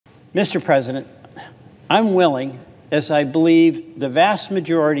Mr. President, I'm willing, as I believe the vast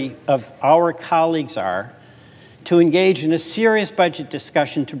majority of our colleagues are, to engage in a serious budget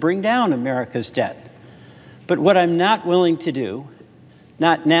discussion to bring down America's debt. But what I'm not willing to do,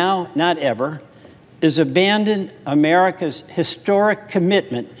 not now, not ever, is abandon America's historic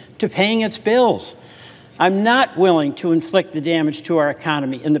commitment to paying its bills. I'm not willing to inflict the damage to our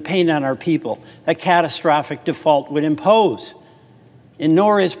economy and the pain on our people a catastrophic default would impose, and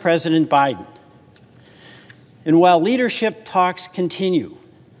nor is President Biden. And while leadership talks continue,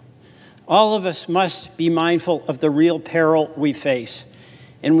 all of us must be mindful of the real peril we face,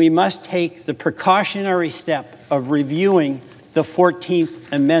 and we must take the precautionary step of reviewing the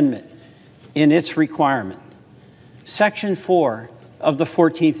 14th Amendment in its requirement. Section 4 of the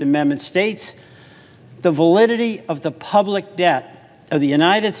 14th Amendment states, "The validity of the public debt of the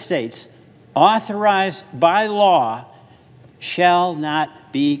United States authorized by law shall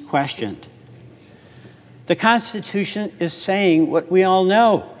not be questioned." The Constitution is saying what we all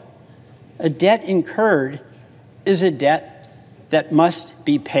know. A debt incurred is a debt that must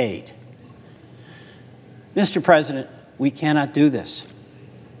be paid. Mr. President, we cannot do this.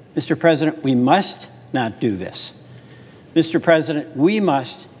 Mr. President, we must not do this. Mr. President, we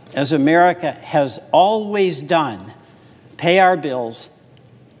must, as America has always done, pay our bills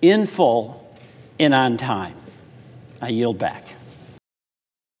in full and on time. I yield back.